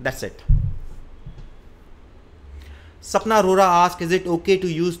 That's it. Sapna Rora asks, is it okay to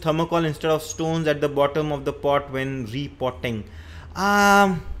use thermocol instead of stones at the bottom of the pot when repotting?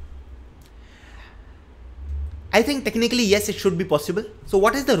 I think technically, yes, it should be possible. So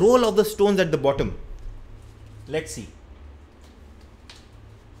what is the role of the stones at the bottom? Let's see.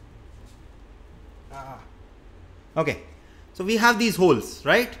 Okay. So we have these holes,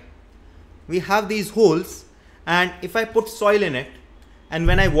 right? We have these holes, and if I put soil in it and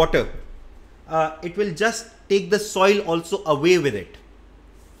when I water, it will just take the soil also away with it.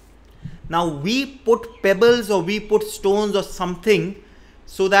 Now we put pebbles or we put stones or something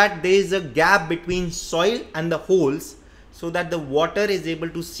so that there is a gap between soil and the holes so that the water is able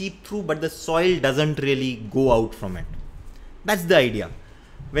to seep through, but the soil doesn't really go out from it. That's the idea.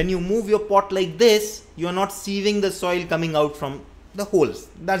 When you move your pot like this, you are not sieving the soil coming out from the holes.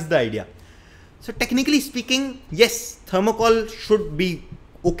 That's the idea. So technically speaking, yes, thermocol should be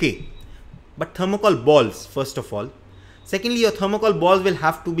okay. But thermocol balls, first of all. Secondly, your thermocol balls will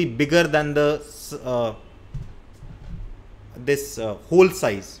have to be bigger than the hole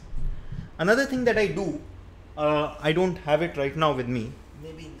size. Another thing that I do, I don't have it right now with me.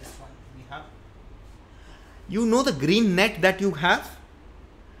 Maybe in this one we have. You know the green net that you have?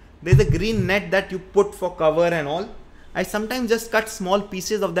 There's a green net that you put for cover and all. I sometimes just cut small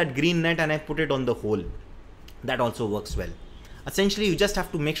pieces of that green net and I put it on the hole. That also works well. Essentially, you just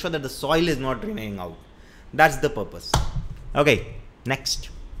have to make sure that the soil is not draining out. That's the purpose. Okay, next.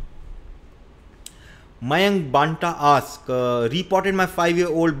 Mayank Banta asks, repotted my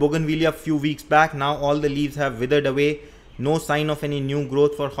 5-year-old bougainvillea few weeks back. Now all the leaves have withered away. No sign of any new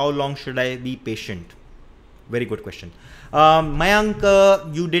growth. For how long should I be patient? Very good question.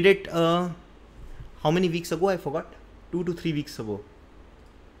 Mayank, you did it how many weeks ago? I forgot. 2 to 3 weeks ago.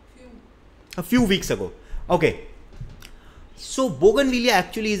 A few weeks ago. Okay. So bougainvillea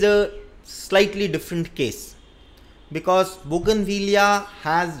actually is a slightly different case, because bougainvillea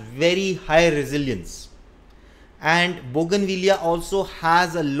has very high resilience, and bougainvillea also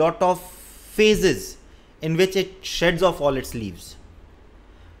has a lot of phases in which it sheds off all its leaves.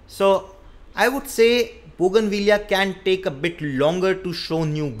 So I would say bougainvillea can take a bit longer to show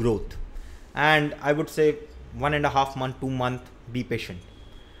new growth, and I would say 1.5 months, 2 months, be patient.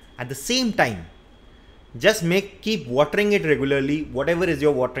 At the same time, just keep watering it regularly, whatever is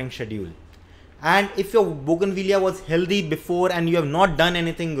your watering schedule. And if your bougainvillea was healthy before and you have not done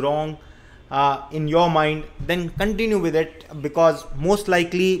anything wrong in your mind, then continue with it, because most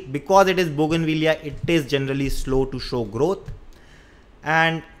likely, because it is bougainvillea, it is generally slow to show growth.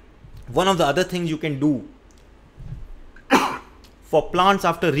 And one of the other things you can do for plants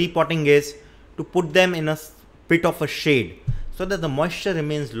after repotting is to put them in a bit of a shade so that the moisture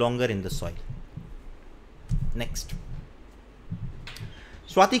remains longer in the soil. Next.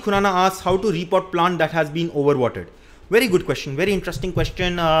 Swati Khurana asks, how to repot plant that has been overwatered? Very good question, very interesting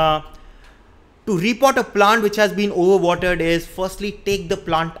question. To repot a plant which has been overwatered is, firstly, take the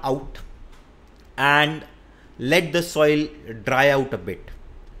plant out and let the soil dry out a bit.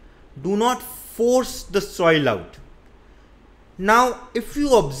 Do not force the soil out. Now, if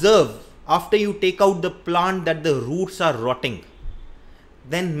you observe after you take out the plant that the roots are rotting,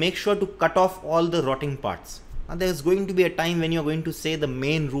 then make sure to cut off all the rotting parts. Now, there's going to be a time when you're going to say the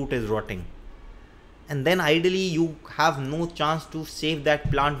main root is rotting, and then ideally you have no chance to save that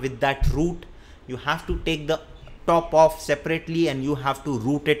plant with that root. You have to take the top off separately and you have to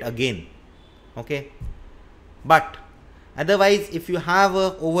root it again. Okay, but otherwise, if you have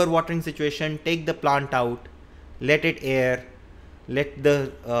a overwatering situation, take the plant out, let it air, let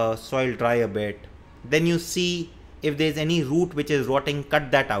the soil dry a bit, then you see if there is any root which is rotting,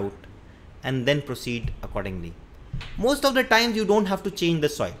 cut that out, and then proceed accordingly. Most of the times you don't have to change the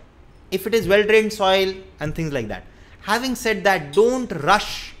soil if it is well drained soil and things like that. Having said that, don't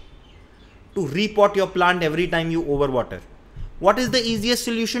rush to repot your plant every time you overwater. What is the easiest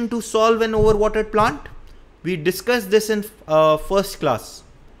solution to solve an overwatered plant? We discussed this in first class.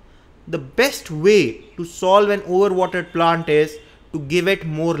 The best way to solve an overwatered plant is to give it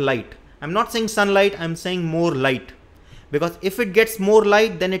more light. I'm not saying sunlight, I'm saying more light, because if it gets more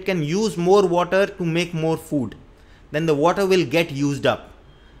light, then it can use more water to make more food. Then the water will get used up.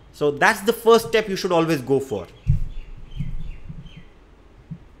 So that's the first step you should always go for.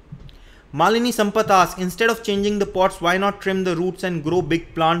 Malini Sampath asks, instead of changing the pots, why not trim the roots and grow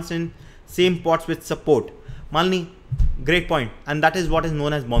big plants in same pots with support? Malini, great point. And that is what is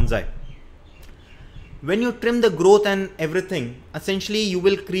known as bonsai. When you trim the growth and everything, essentially you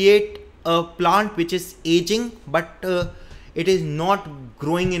will create a plant which is aging, but it is not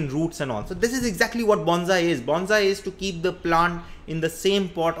growing in roots and all. So this is exactly what bonsai is. Bonsai is to keep the plant in the same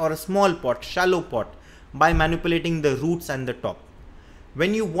pot or a small pot, shallow pot, by manipulating the roots and the top.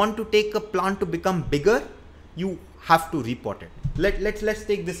 When you want to take a plant to become bigger, you have to repot it. Let's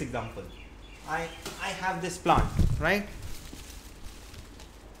take this example. I have this plant, right?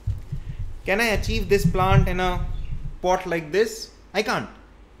 Can I achieve this plant in a pot like this? I can't,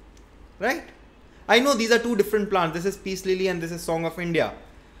 right? I know these are two different plants. This is Peace Lily and this is Song of India.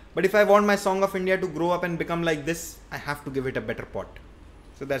 But if I want my Song of India to grow up and become like this, I have to give it a better pot.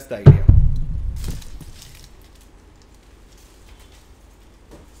 So that's the idea.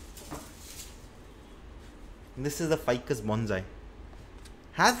 This is the ficus bonsai.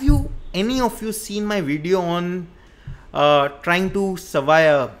 Have you, any of you, seen my video on trying to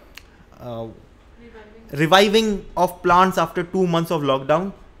survive reviving of plants after 2 months of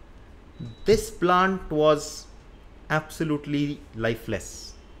lockdown? This plant was absolutely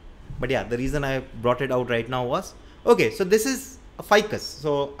lifeless. But yeah, the reason I brought it out right now was, okay, so this is a ficus.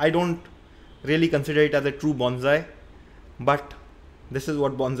 So I don't really consider it as a true bonsai, but this is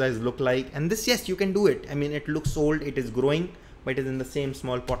what bonsais look like. And this, yes, you can do it. I mean, it looks old, it is growing, but it is in the same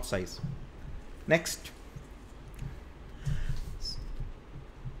small pot size. Next.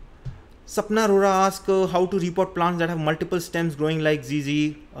 Sapna Arora asks how to repot plants that have multiple stems growing like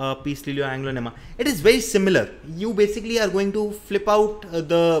ZZ, Peace Lily or Anglonema. It is very similar. You basically are going to flip out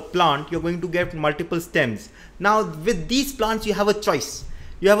the plant. You're going to get multiple stems. Now with these plants, you have a choice.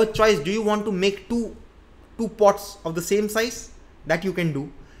 You have a choice. Do you want to make two pots of the same size? That you can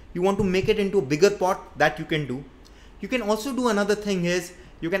do. you want to make it into a bigger pot, that you can do. You can also do another thing is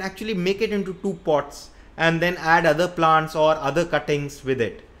you can actually make it into 2 pots and then add other plants or other cuttings with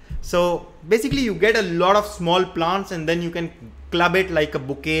it. So basically you get a lot of small plants and then you can club it like a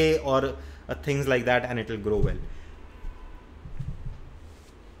bouquet or things like that, and it will grow well.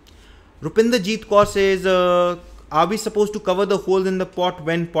 Rupinder Jeet Kaur says, are we supposed to cover the holes in the pot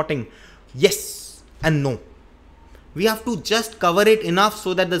when potting? Yes and no. We have to just cover it enough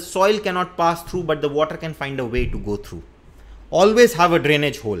so that the soil cannot pass through, but the water can find a way to go through. Always have a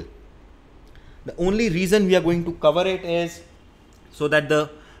drainage hole. The only reason we are going to cover it is so that the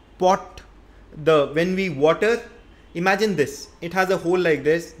pot, when we water, imagine this, it has a hole like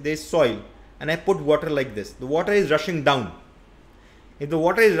this, there is soil, and I put water like this. The water is rushing down. If the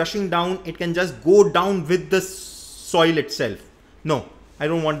water is rushing down, it can just go down with the soil itself. No, I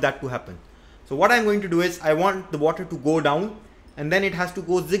don't want that to happen. So what I'm going to do is I want the water to go down and then it has to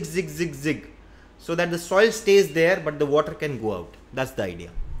go zig, zig, zig, zig, so that the soil stays there but the water can go out. That's the idea.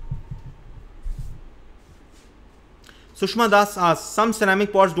 Sushma Das asks, some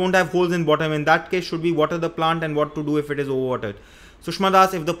ceramic pots don't have holes in bottom. In that case, should we water the plant, and what to do if it is overwatered? Sushma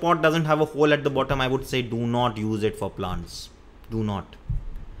Das, if the pot doesn't have a hole at the bottom, I would say do not use it for plants. Do not.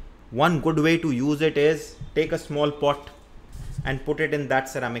 One good way to use it is take a small pot and put it in that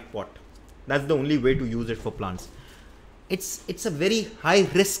ceramic pot. That's the only way to use it for plants. It's a very high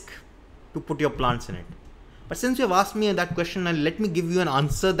risk to put your plants in it. But since you have asked me that question, let me give you an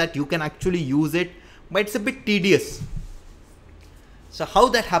answer that you can actually use it, but it's a bit tedious. So how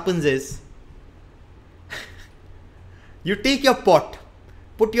that happens is, you take your pot,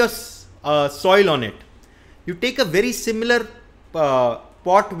 put your soil on it. You take a very similar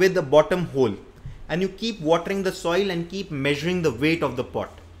pot with a bottom hole and you keep watering the soil and keep measuring the weight of the pot.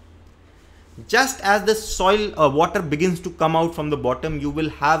 Just as the soil water begins to come out from the bottom, you will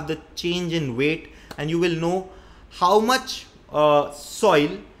have the change in weight and you will know how much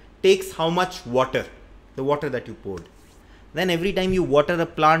soil takes how much water, the water that you poured. Then every time you water a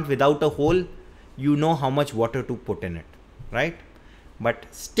plant without a hole, you know how much water to put in it, right? But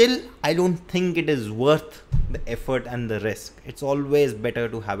still, I don't think it is worth the effort and the risk. It's always better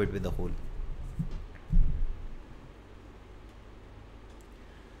to have it with a hole.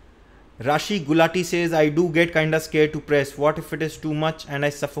 Rashi Gulati says, I do get kinda scared to press. What if it is too much and I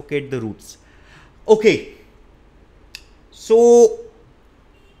suffocate the roots? Okay. So,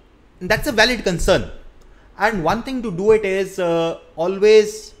 that's a valid concern. And one thing to do it is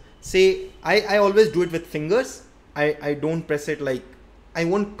always say, I always do it with fingers. I don't press it like, I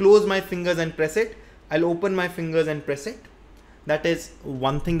won't close my fingers and press it. I'll open my fingers and press it. That is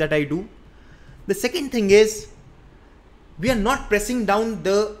one thing that I do. The second thing is, we are not pressing down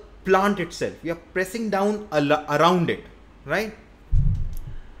the plant itself. We are pressing down around it, right?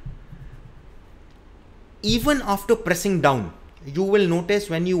 Even after pressing down, you will notice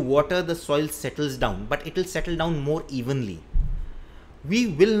when you water, the soil settles down, but it will settle down more evenly. We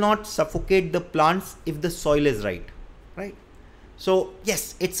will not suffocate the plants if the soil is right? So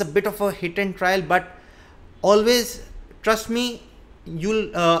yes, it's a bit of a hit and trial, but always trust me,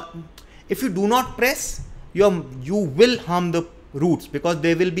 if you do not press, you will harm the roots because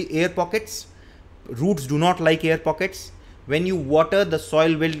there will be air pockets. Roots do not like air pockets. When you water, the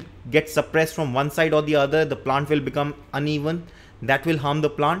soil will get suppressed from one side or the other. The plant will become uneven. That will harm the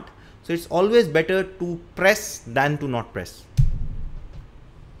plant. So it's always better to press than to not press.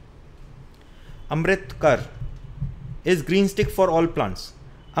 Amrit Kar, is green stick for all plants?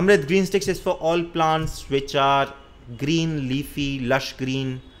 Amrit, green sticks is for all plants which are green, leafy, lush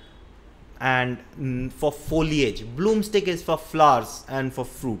green, and for foliage. Bloom stick is for flowers and for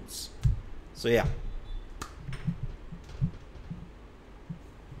fruits. So yeah.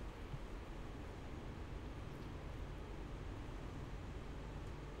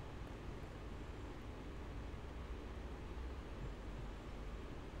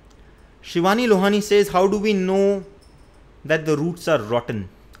 Shivani Lohani says, how do we know that the roots are rotten?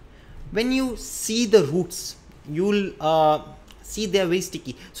 When you see the roots, you'll see they are very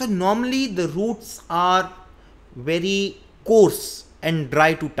sticky. So normally the roots are very coarse and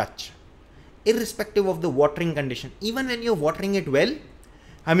dry to touch, irrespective of the watering condition. Even when you're watering it well,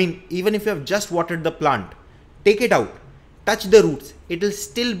 I mean, even if you have just watered the plant, take it out, touch the roots, it will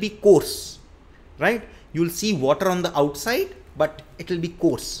still be coarse, right? You'll see water on the outside, but it will be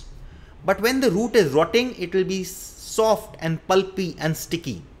coarse. But when the root is rotting, it will be soft and pulpy and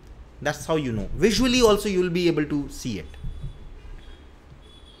sticky. That's how you know. Visually also you will be able to see it.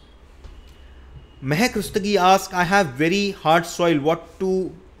 Mehak Rustagi asks, I have very hard soil. What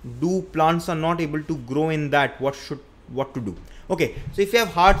to do? Plants are not able to grow in that. What to do? Okay, so if you have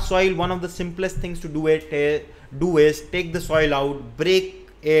hard soil, one of the simplest things to do is take the soil out, break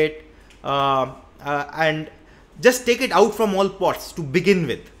it, and just take it out from all pots to begin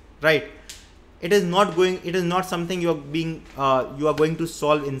with, right? It is not something you are going to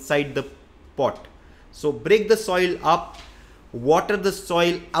solve inside the pot. So break the soil up, water the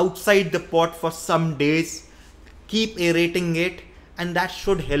soil outside the pot for some days, keep aerating it, and that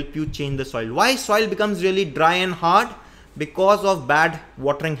should help you change the soil. Why soil becomes really dry and hard? Because of bad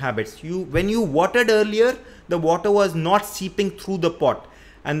watering habits. When you watered earlier, the water was not seeping through the pot,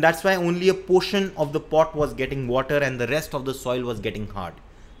 and that's why only a portion of the pot was getting water and the rest of the soil was getting hard.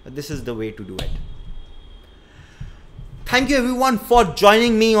 This is the way to do it. Thank you everyone for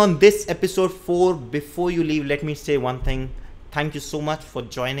joining me on this episode 4. Before you leave, let me say one thing. Thank you so much for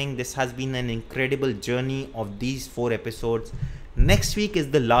joining. This has been an incredible journey of these 4 episodes. Next week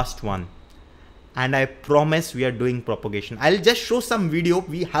is the last one, and I promise we are doing propagation. I'll just show some video.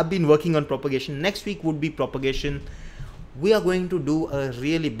 We have been working on propagation. Next week would be propagation. We are going to do a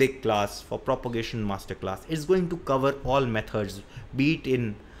really big class for propagation masterclass. It's going to cover all methods, be it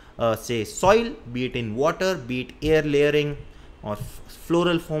in say soil, be it in water, be it air layering or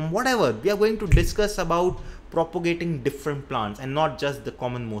floral foam, whatever. We are going to discuss about propagating different plants and not just the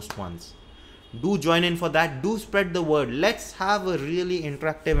commonmost ones. Do join in for that. Do spread the word. Let's have a really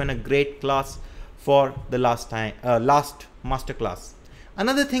interactive and a great class for the last masterclass.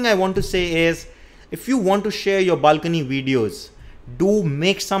 Another thing I want to say is, if you want to share your balcony videos, do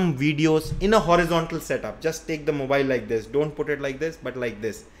make some videos in a horizontal setup. Just take the mobile like this. Don't put it like this, but like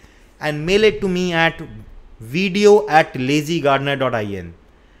this, and mail it to me at video@lazygardener.in.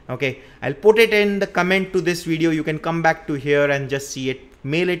 Okay, I'll put it in the comment to this video. You can come back to here and just see it.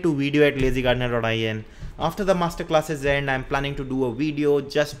 Mail it to video@lazygardener.in. After the masterclasses end, I'm planning to do a video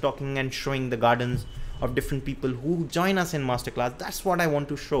just talking and showing the gardens of different people who join us in masterclass. That's what I want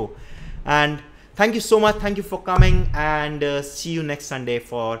to show. And thank you so much. Thank you for coming, and see you next Sunday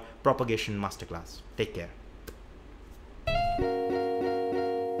for propagation masterclass. Take care.